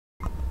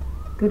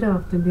Good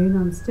afternoon.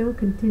 I'm still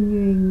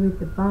continuing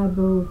with the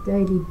Bible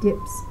Daily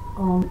Dips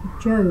on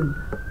Job.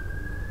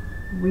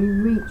 We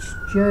reached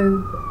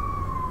Job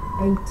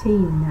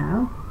 18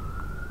 now.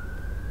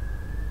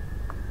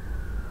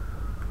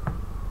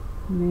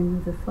 In the name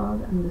of the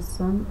Father and the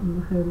Son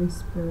and the Holy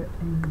Spirit.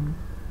 Amen.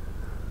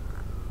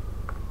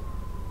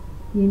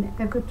 The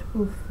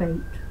inevitable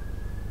fate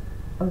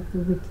of the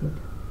wicked.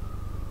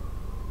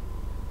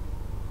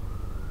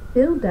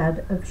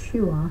 BILDAD of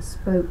SHUAH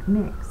spoke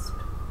next.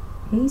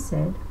 He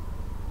said,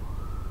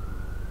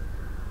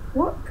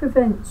 "What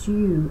prevents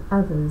you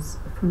others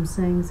from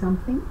saying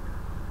something?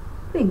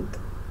 Think,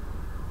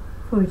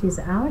 for it is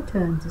our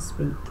turn to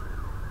speak.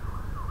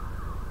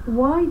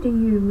 Why do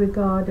you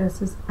regard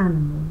us as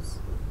animals,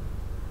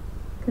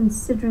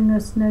 considering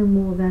us no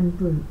more than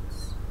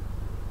brutes?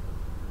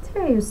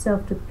 Tear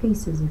yourself to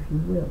pieces if you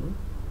will,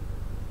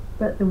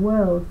 but the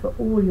world, for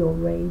all your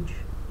rage,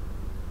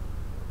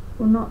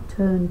 will not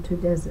turn to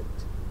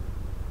desert.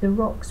 The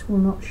rocks will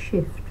not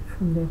shift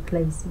from their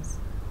places.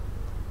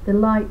 The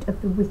light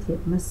of the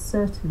wicked must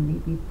certainly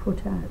be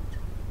put out.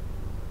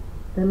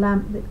 The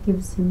lamp that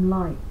gives him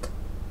light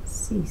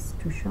cease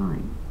to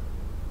shine.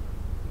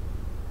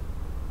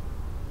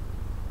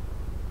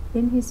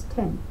 In his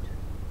tent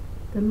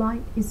the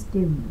light is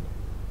dimmed.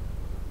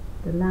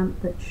 The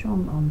lamp that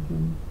shone on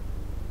him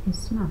is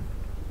snuffed.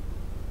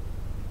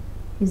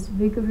 His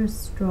vigorous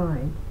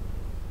stride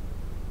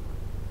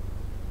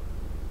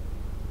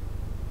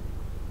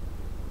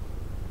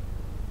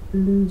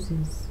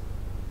loses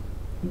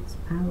its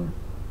power.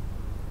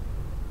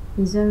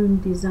 His own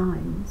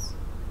designs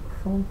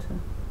falter,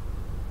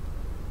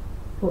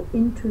 for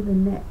into the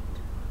net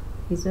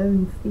his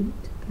own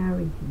feet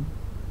carry him.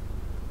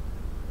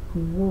 He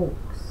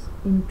walks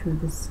into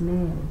the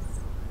snares.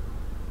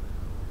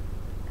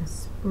 A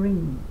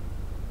spring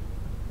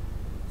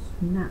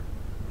snap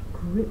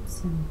grips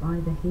him by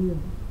the heel.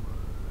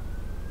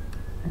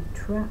 A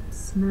trap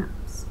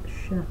snaps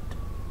shut,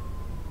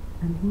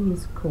 and he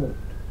is caught.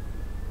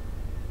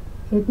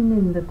 Hidden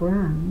in the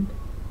ground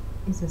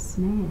is a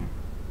snare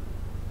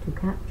to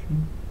catch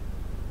him.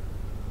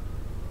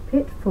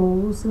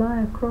 Pitfalls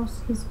lie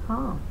across his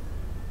path.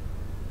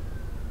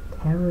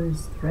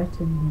 Terrors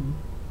threaten him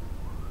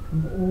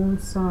from all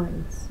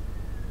sides,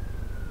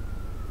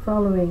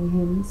 following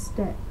him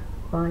step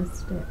by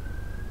step.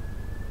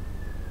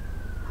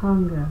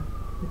 Hunger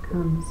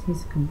becomes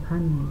his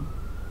companion.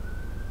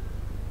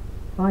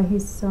 By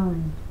his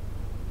side,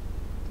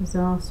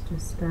 disaster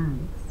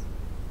stands.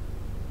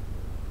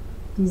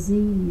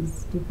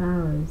 Disease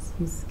devours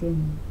his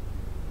skin.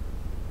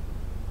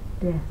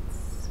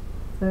 Death's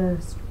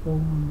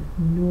firstborn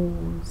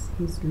gnaws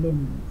his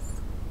limbs.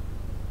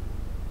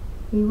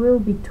 He will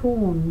be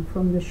torn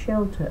from the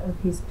shelter of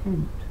his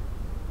tent,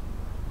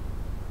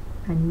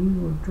 and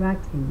you will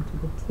drag him to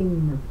the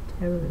king of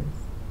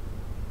terrors.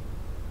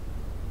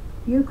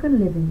 You can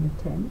live in your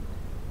tent,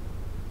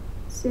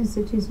 since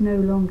it is no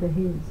longer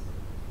his,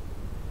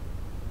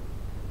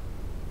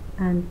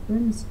 and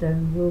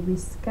brimstone will be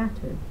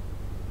scattered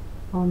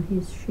on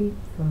his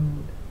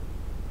sheepfold.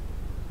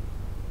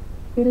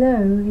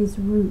 Below his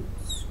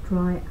roots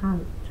dry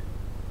out,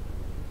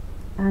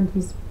 and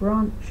his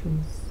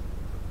branches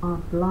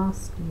are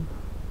blasted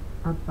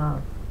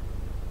above.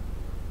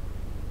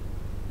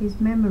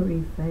 His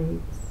memory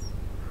fades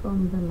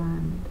from the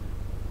land.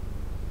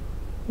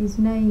 His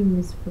name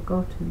is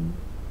forgotten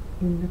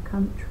in the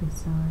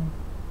countryside.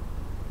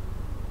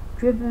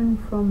 Driven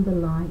from the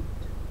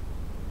light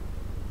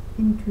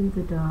into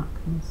the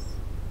darkness,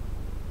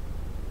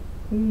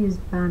 he is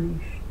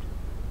banished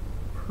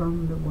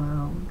from the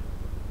world,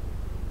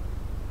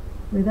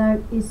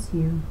 without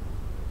issue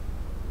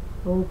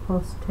or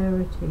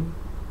posterity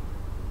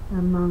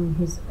among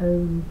his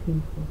own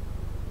people,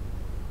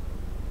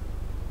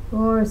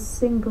 or a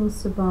single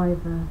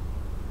survivor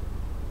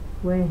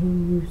where he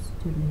used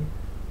to live.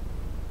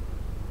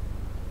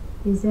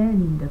 His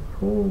end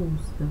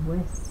appalls the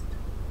west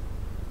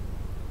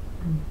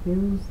and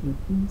fills the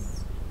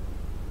east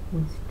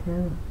with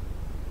terror.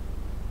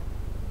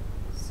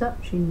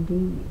 Such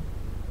indeed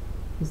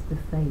is the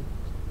fate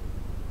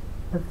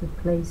of the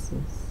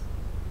places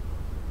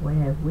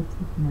where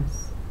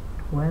wickedness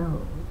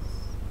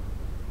dwells,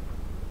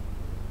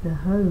 the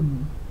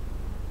home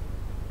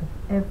of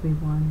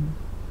everyone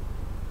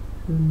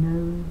who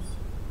knows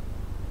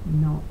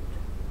not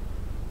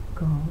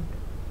God.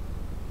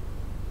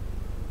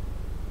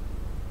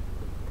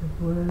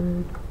 The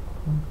word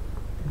of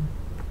the Lord.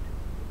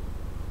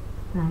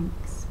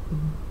 Thanks be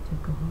to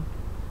God.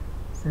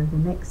 So the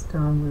next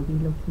time we'll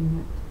be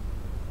looking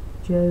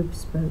at Job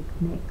spoke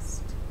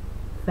next.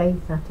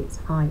 Faith at its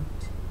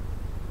height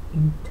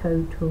in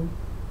total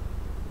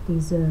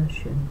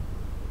desertion.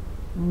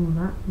 Oh,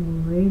 that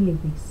will really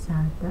be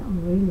sad. That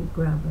will really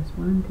grab us,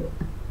 won't it?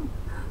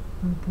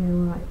 Okay,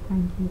 all right.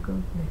 Thank you.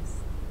 God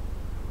bless.